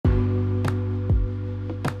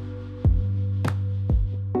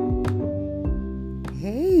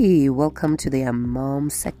Hey, welcome to the Mom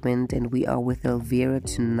segment, and we are with Elviera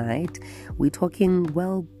tonight. We're talking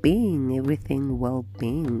well-being, everything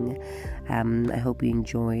well-being. I hope you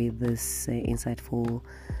enjoy this insightful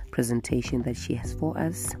presentation that she has for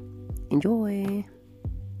us. Enjoy.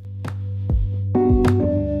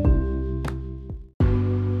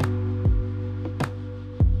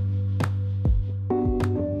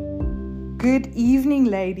 Good evening,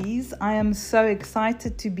 ladies. I am so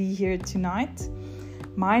excited to be here tonight.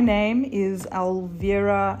 My name is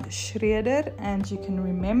Elviera Schreuder, and you can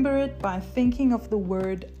remember it by thinking of the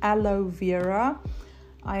word aloe vera.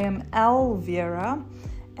 I am Elviera,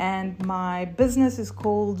 and my business is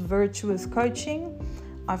called Virtuous Coaching.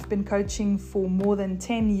 I've been coaching for more than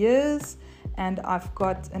 10 years, and I've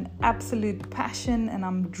got an absolute passion, and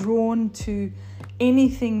I'm drawn to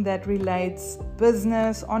anything that relates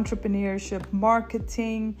business, entrepreneurship,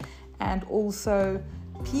 marketing, and also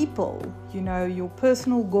people, your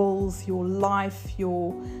personal goals, your life,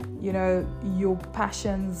 your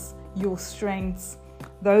passions, your strengths.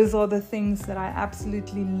 Those are the things that I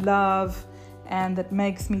absolutely love and that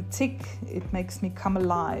makes me tick. It makes me come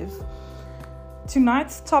alive.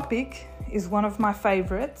 Tonight's topic is one of my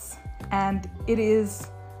favorites, and it is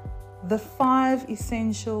the 5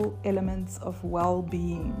 essential elements of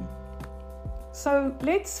well-being. So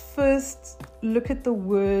let's first look at the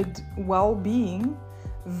word well-being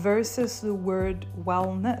versus the word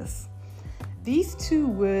wellness. These two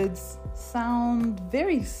words sound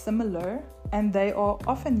very similar and they are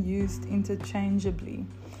often used interchangeably,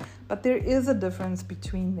 but there is a difference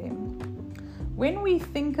between them. When we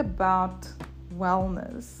think about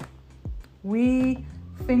wellness, we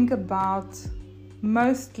think about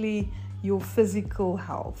mostly your physical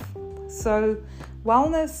health. So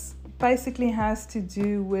wellness basically has to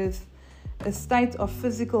do with a state of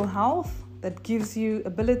physical health that gives you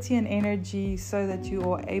ability and energy so that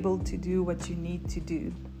you are able to do what you need to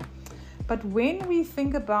do. But when we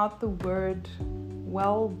think about the word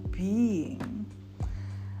well-being,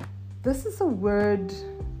 this is a word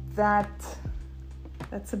that's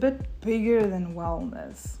a bit bigger than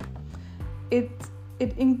wellness. It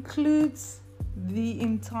includes the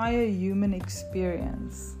entire human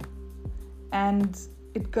experience, and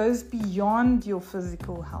it goes beyond your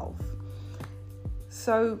physical health.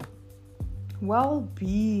 So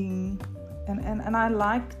well-being, and I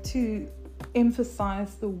like to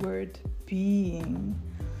emphasize the word being.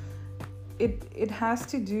 It has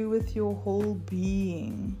to do with your whole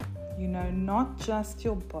being, not just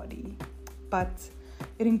your body, but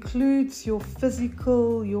it includes your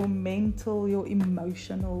physical, your mental, your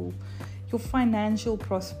emotional, your financial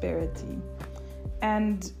prosperity.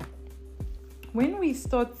 And when we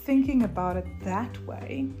start thinking about it that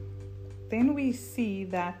way, then we see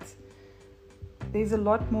that there's a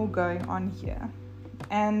lot more going on here.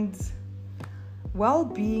 And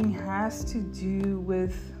well-being has to do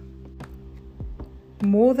with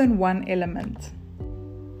more than one element.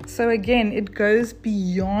 So again, it goes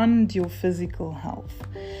beyond your physical health.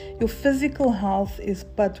 Your physical health is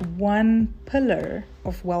but one pillar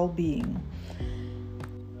of well-being.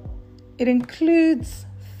 It includes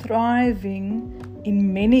thriving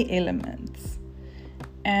in many elements.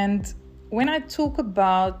 And when I talk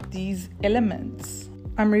about these elements,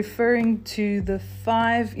 I'm referring to the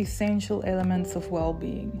 5 essential elements of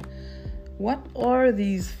well-being. What are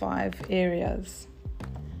these 5 areas?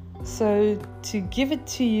 So to give it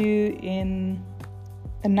to you in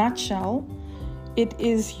a nutshell, it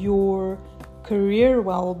is your career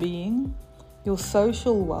well-being, your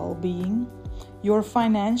social well-being, your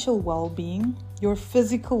financial well-being, your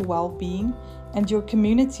physical well-being, and your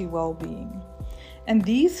community well-being. And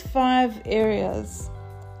these 5 areas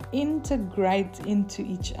integrate into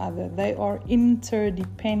each other. They are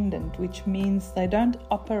interdependent, which means they don't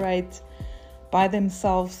operate by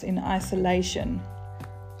themselves in isolation.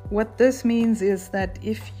 What this means is that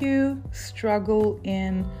if you struggle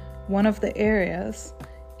in one of the areas,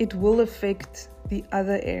 it will affect the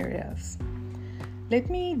other areas. Let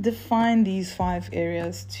me define these 5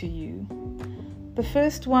 areas to you. The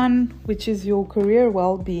first one, which is your career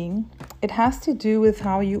well-being, it has to do with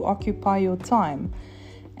how you occupy your time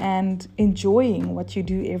and enjoying what you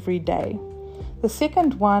do every day. The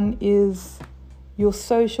second one is your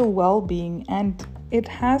social well-being, and it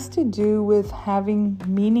has to do with having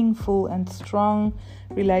meaningful and strong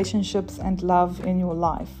relationships and love in your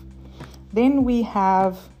life. Then we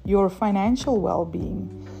have your financial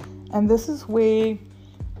well-being, and this is where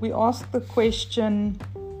we ask the question,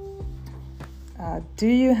 do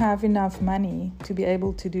you have enough money to be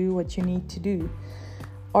able to do what you need to do?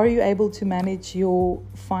 Are you able to manage your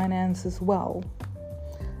finances well?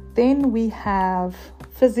 Then we have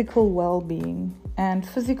physical well-being. And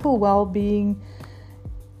physical well-being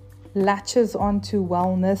latches onto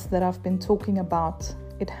wellness that I've been talking about.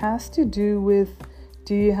 It has to do with,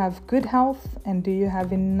 do you have good health and do you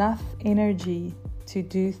have enough energy to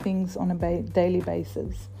do things on a daily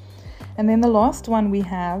basis? And then the last one we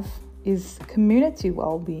have is community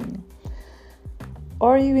well-being.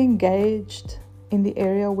 Are you engaged in the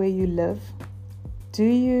area where you live? Do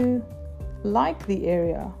you like the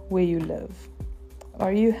area where you live?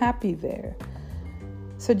 Are you happy there?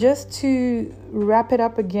 So just to wrap it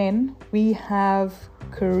up again, we have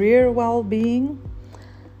career well-being,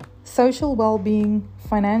 social well-being,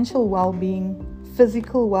 financial well-being,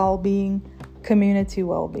 physical well-being, community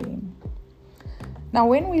well-being. Now,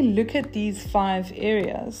 when we look at these 5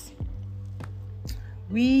 areas,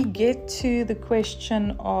 we get to the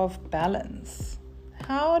question of balance.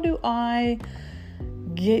 How do I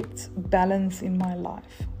get balance in my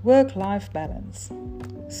life? Work-life balance.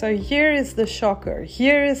 So here is the shocker.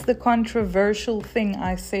 Here is the controversial thing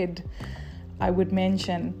I said I would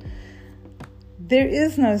mention. There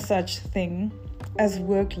is no such thing as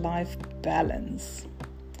work-life balance.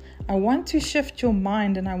 I want to shift your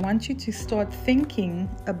mind and I want you to start thinking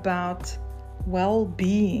about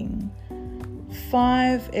well-being.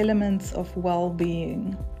 5 elements of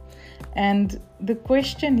well-being. And the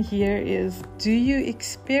question here is, do you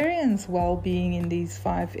experience well-being in these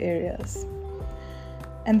 5 areas?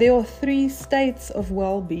 And there are 3 states of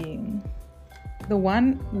well-being.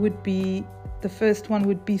 The first one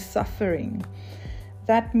would be suffering.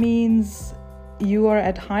 That means you are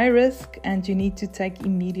at high risk and you need to take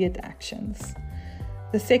immediate actions.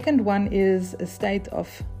 The second one is a state of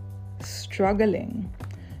struggling.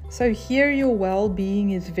 So here your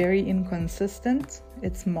well-being is very inconsistent,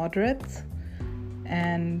 it's moderate,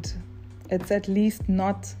 and it's at least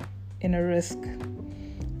not in a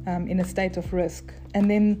state of risk. And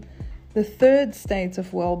then the third state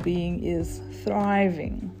of well-being is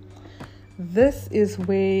thriving. This is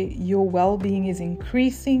where your well-being is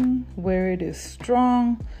increasing, where it is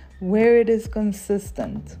strong, where it is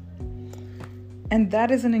consistent. And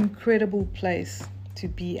that is an incredible place to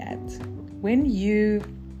be at. When you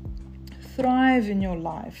thrive in your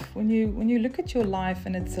life, when you look at your life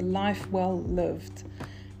and it's a life well lived,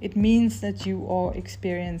 it means that you are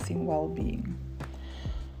experiencing well-being.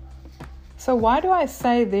 So why do I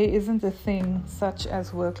say there isn't a thing such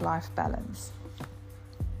as work-life balance?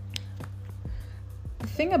 The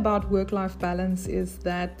thing about work-life balance is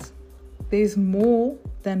that there's more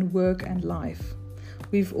than work and life.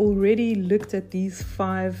 We've already looked at these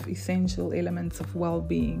 5 essential elements of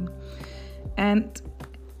well-being. And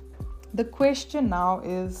the question now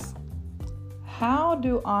is, how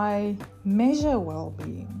do I measure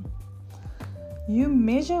well-being? You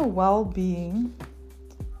measure well-being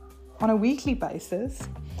on a weekly basis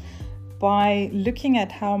by looking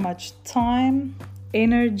at how much time,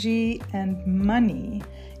 energy, and money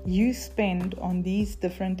you spend on these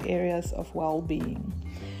different areas of well-being.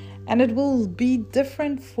 And it will be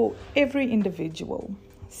different for every individual.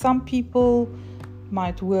 Some people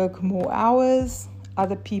might work more hours,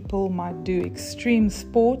 other people might do extreme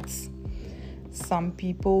sports, some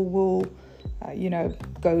people will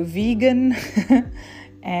go vegan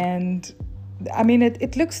and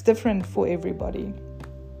it looks different for everybody.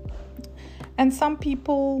 And some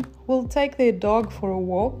people will take their dog for a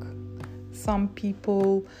walk. Some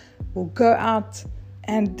people will go out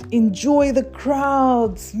and enjoy the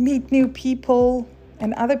crowds, meet new people.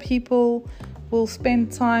 And other people will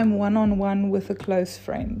spend time one-on-one with a close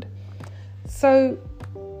friend. So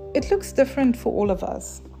it looks different for all of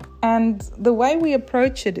us. And the way we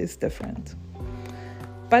approach it is different.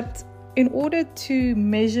 But in order to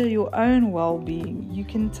measure your own well-being, you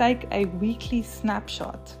can take a weekly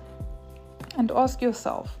snapshot and ask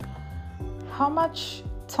yourself, how much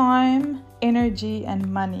time, energy,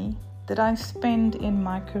 and money did I spend in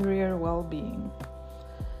my career well-being?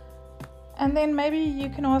 And then maybe you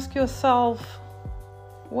can ask yourself,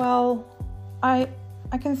 well, I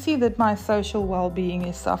can see that my social well-being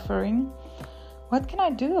is suffering. What can I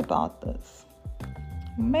do about this?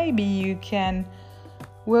 Maybe you can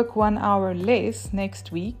work 1 hour less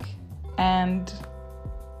next week and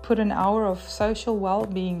put an hour of social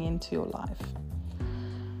well-being into your life.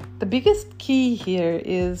 The biggest key here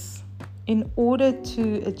is, in order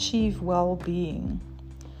to achieve well-being,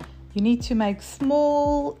 you need to make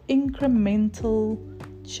small incremental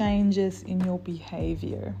changes in your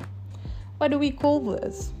behavior. What do we call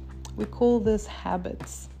this? We call this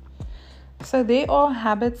habits. So there are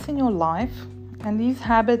habits in your life, and these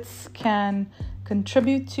habits can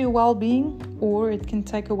contribute to your well-being, or it can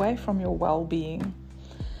take away from your well-being.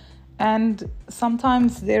 And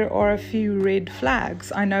sometimes there are a few red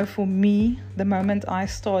flags. I know for me, the moment I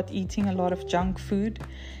start eating a lot of junk food,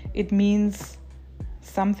 it means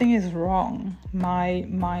something is wrong. My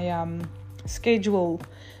schedule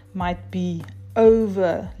might be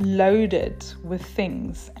overloaded with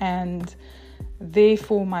things, and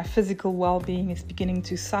therefore my physical well-being is beginning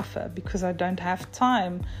to suffer because I don't have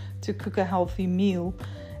time to cook a healthy meal,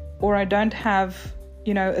 or I don't have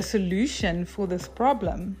a solution for this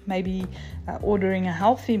problem, maybe ordering a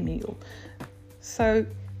healthy meal. So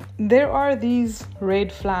there are these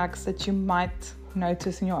red flags that you might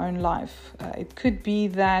notice in your own life. It could be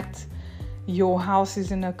that your house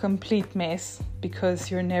is in a complete mess because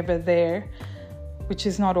you're never there, which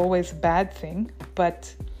is not always a bad thing,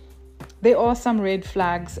 but there are some red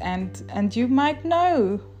flags, and you might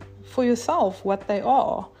know for yourself what they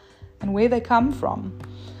are and where they come from.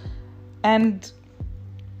 And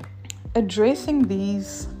addressing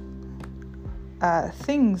these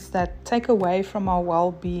things that take away from our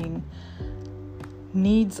well-being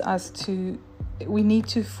we need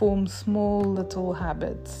to form small little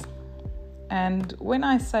habits. And when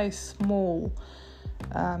I say small,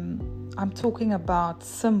 I'm talking about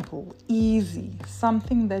simple, easy,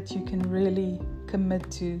 something that you can really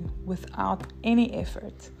commit to without any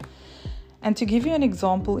effort. And to give you an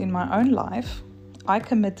example, in my own life, I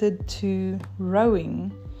committed to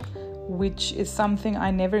rowing, which is something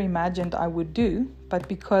I never imagined I would do, but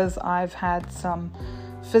because I've had some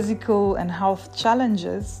physical and health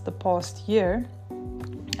challenges the past year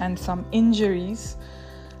and some injuries,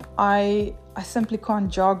 I simply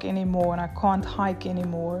can't jog anymore and I can't hike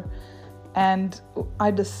anymore. And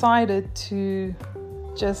I decided to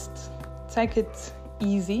just take it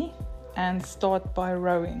easy and start by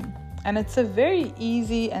rowing. And it's a very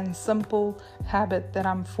easy and simple habit that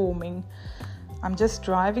I'm forming. I'm just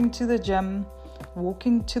driving to the gym,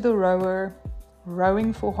 walking to the rower,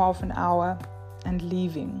 rowing for half an hour and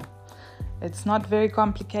leaving. It's not very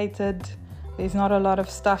complicated. There's not a lot of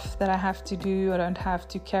stuff that I have to do. I don't have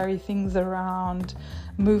to carry things around,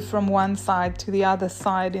 move from one side to the other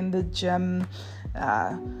side in the gym.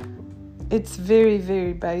 It's very,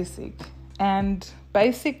 very basic. And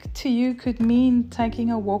basic to you could mean taking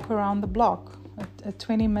a walk around the block, a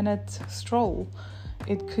 20-minute stroll.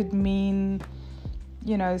 It could mean,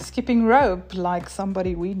 skipping rope like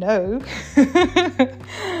somebody we know.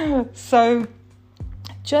 So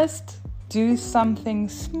just do something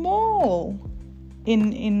small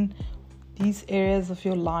in these areas of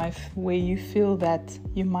your life where you feel that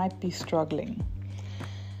you might be struggling.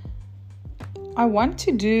 I want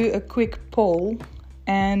to do a quick poll,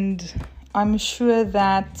 and I'm sure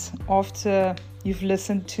that after you've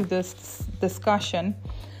listened to this discussion,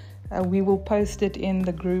 we will post it in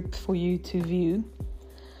the group for you to view.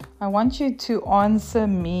 I want you to answer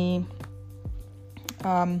me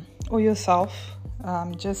or yourself,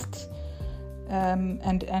 and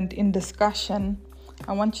in discussion,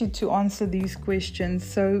 I want you to answer these questions.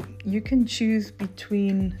 So you can choose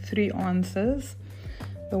between 3 answers.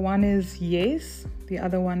 The one is yes, the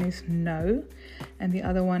other one is no, and the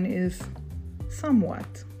other one is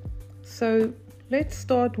somewhat. So let's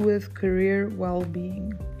start with career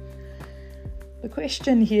well-being. The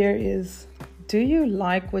question here is, do you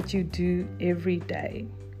like what you do every day?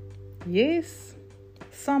 Yes,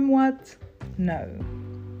 somewhat, no.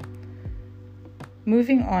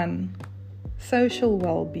 Moving on, social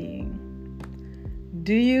well-being.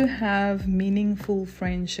 Do you have meaningful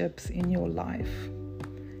friendships in your life?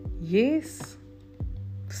 Yes,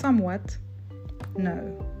 somewhat,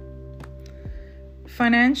 no.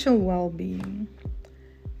 Financial well-being.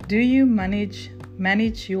 Do you manage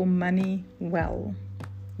your money well?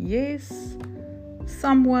 Yes,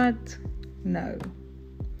 somewhat, no.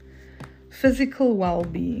 Physical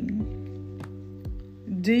well-being.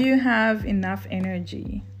 Do you have enough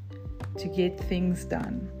energy to get things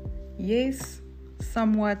done? Yes,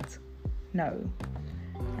 somewhat, no.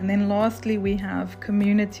 And then lastly, we have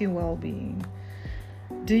community well-being.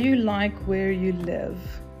 Do you like where you live?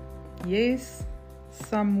 Yes,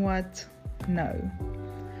 somewhat, no.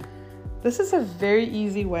 This is a very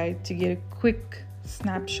easy way to get a quick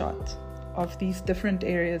snapshot of these different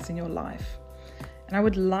areas in your life. And I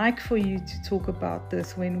would like for you to talk about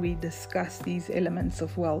this when we discuss these elements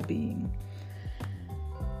of well-being.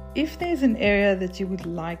 If there's an area that you would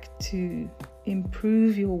like to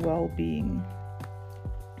improve your well-being,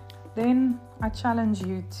 then I challenge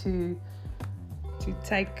you to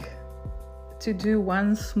do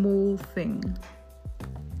one small thing.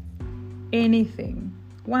 Anything.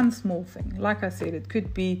 One small thing. Like I said, it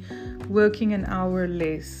could be working an hour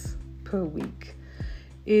less per week.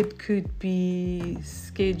 It could be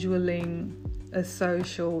scheduling a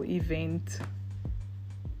social event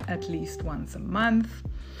at least once a month.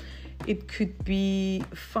 It could be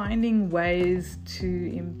finding ways to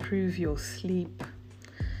improve your sleep.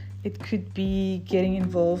 It could be getting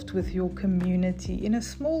involved with your community in a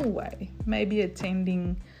small way, maybe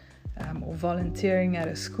attending or volunteering at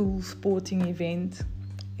a school sporting event.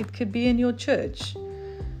 It could be in your church,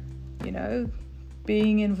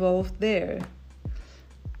 being involved there.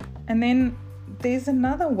 And then there's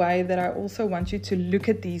another way that I also want you to look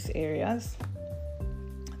at these areas.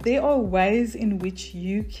 There are ways in which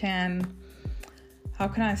you can,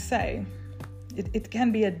 it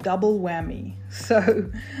can be a double whammy. So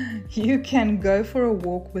you can go for a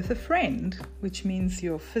walk with a friend, which means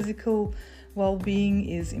your physical well-being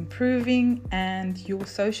is improving and your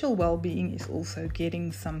social well-being is also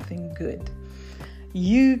getting something good.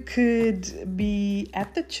 You could be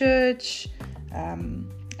at the church,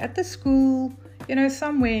 at the school,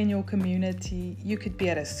 somewhere in your community. You could be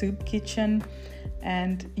at a soup kitchen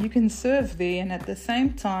and you can serve there, and at the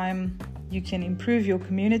same time you can improve your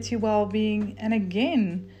community well-being and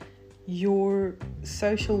again your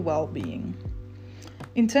social well-being.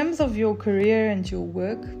 In terms of your career and your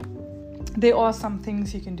work, there are some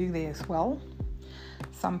things you can do there as well.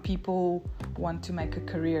 Some people want to make a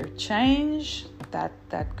career change. That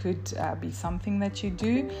could be something that you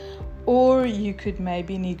do. Or you could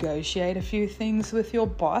maybe negotiate a few things with your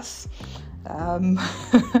boss.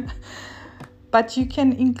 But you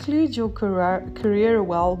can include your career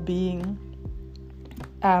well-being.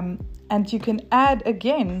 And you can add,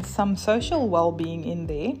 again, some social well-being in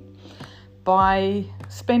there by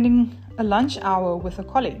spending a lunch hour with a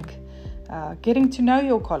colleague. Getting to know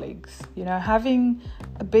your colleagues, having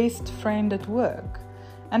a best friend at work.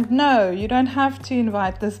 And no, you don't have to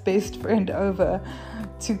invite this best friend over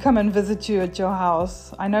to come and visit you at your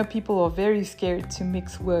house. I know people are very scared to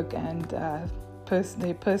mix work and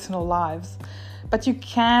their personal lives, but you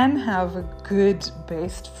can have a good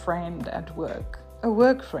best friend at work, a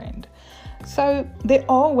work friend. So there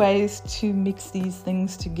are ways to mix these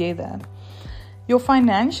things together. Your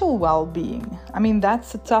financial well-being,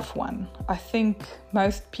 that's a tough one. I think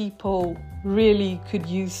most people really could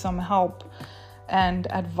use some help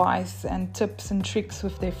and advice and tips and tricks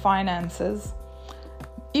with their finances.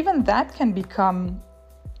 Even that can become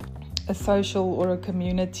a social or a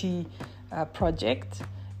community project.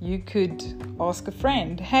 You could ask a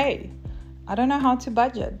friend, hey, I don't know how to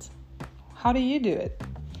budget. How do you do it?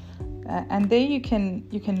 And there you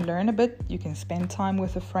can learn a bit. You can spend time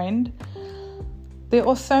with a friend. There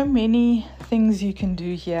are so many things you can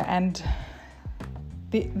do here, and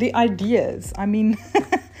the ideas.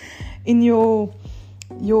 In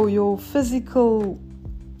your physical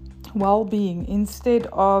well-being, instead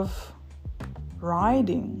of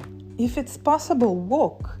riding, if it's possible,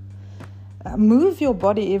 walk. Move your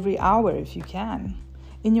body every hour if you can.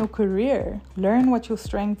 In your career, learn what your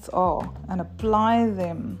strengths are and apply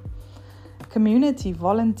them. Community,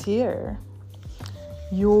 volunteer.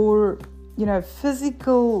 Your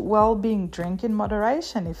physical well-being, drink in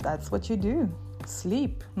moderation if that's what you do.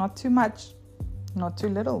 Sleep, not too much, not too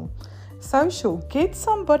little. Social, get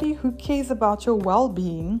somebody who cares about your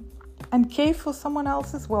well-being and care for someone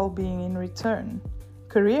else's well-being in return.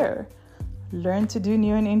 Career, learn to do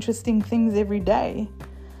new and interesting things every day.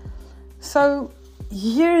 So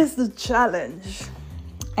here is the challenge,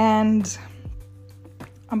 and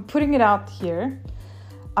I'm putting it out here.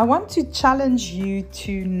 I want to challenge you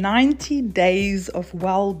to 90 days of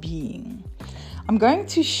well-being. I'm going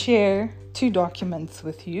to share 2 documents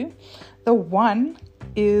with you. The one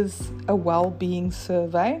is a well-being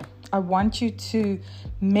survey. I want you to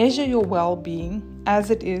measure your well-being as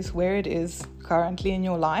it is, where it is currently in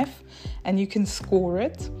your life, and you can score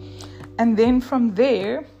it. And then from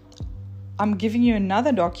there, I'm giving you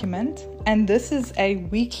another document, and this is a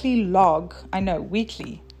weekly log. I know,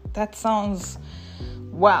 weekly. That sounds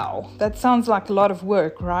like a lot of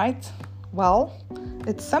work, right? Well,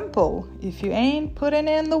 it's simple. If you ain't putting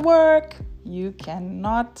in the work, you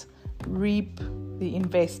cannot reap the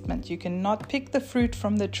investment. You cannot pick the fruit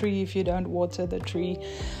from the tree if you don't water the tree.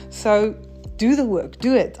 So do the work,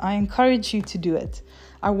 do it. I encourage you to do it.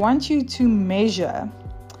 I want you to measure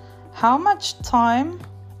how much time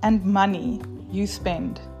and money you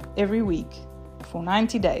spend every week for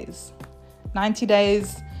 90 days. 90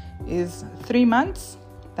 days is 3 months.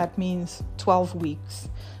 That means 12 weeks.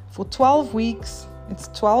 For 12 weeks, it's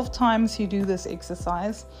 12 times you do this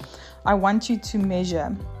exercise. I want you to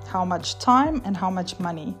measure how much time and how much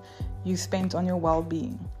money you spent on your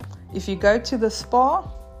well-being. If you go to the spa,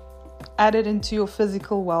 add it into your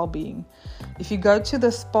physical well-being. If you go to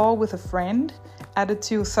the spa with a friend, add it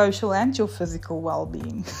to your social and your physical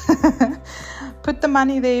well-being. Put the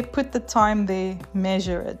money there, put the time there,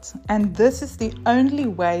 measure it. And this is the only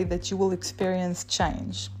way that you will experience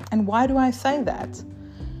change. And why do I say that?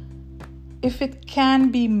 If it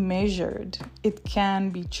can be measured, it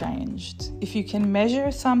can be changed. If you can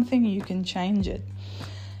measure something, you can change it.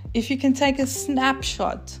 If you can take a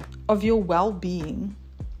snapshot of your well-being,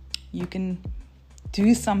 you can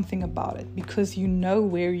do something about it because you know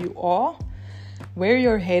where you are, where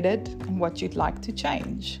you're headed, and what you'd like to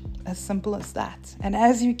change. As simple as that. And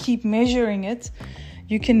as you keep measuring it,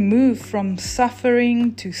 you can move from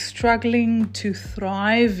suffering to struggling to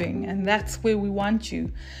thriving. And that's where we want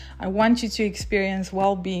you. I want you to experience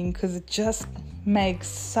well-being because it just makes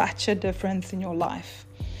such a difference in your life.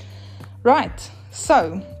 Right.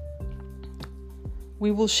 So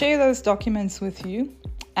we will share those documents with you.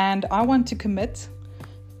 And I want to commit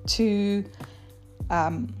to,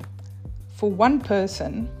 for one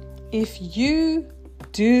person, if you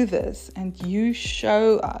do this and you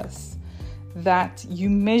show us that you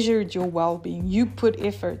measured your well-being, you put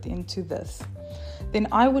effort into this, then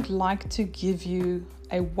I would like to give you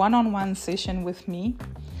a one-on-one session with me.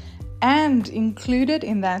 And included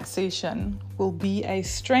in that session will be a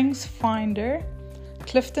Strengths Finder,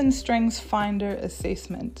 Clifton Strengths Finder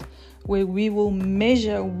assessment, where we will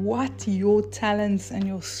measure what your talents and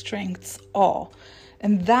your strengths are.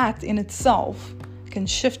 And that in itself can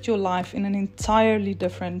shift your life in an entirely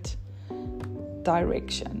different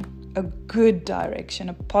direction, a good direction,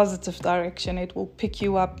 a positive direction. It will pick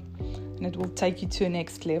you up and it will take you to a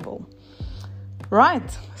next level.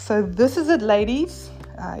 Right, so this is it, ladies.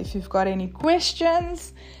 If you've got any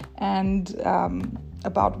questions and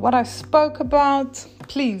about what I spoke about,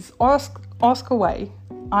 please ask away.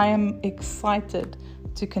 I am excited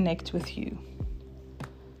to connect with you.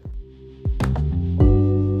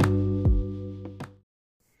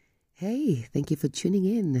 Hey, thank you for tuning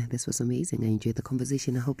in. This was amazing. I enjoyed the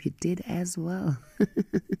conversation. I hope you did as well.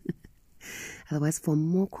 Otherwise, for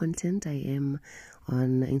more content, I am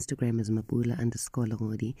on Instagram as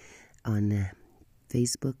Mapula_Lorodi, on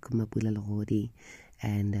Facebook, Mapula Lorodi,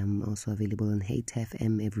 and I'm also available on Hate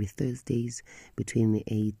FM every Thursdays between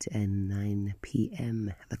 8 and 9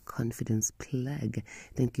 p.m. The Confidence Plug.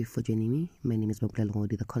 Thank you for joining me. My name is Mapula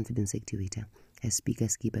Lorodi, the Confidence Activator, a speaker,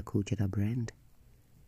 skipper, coach at our brand.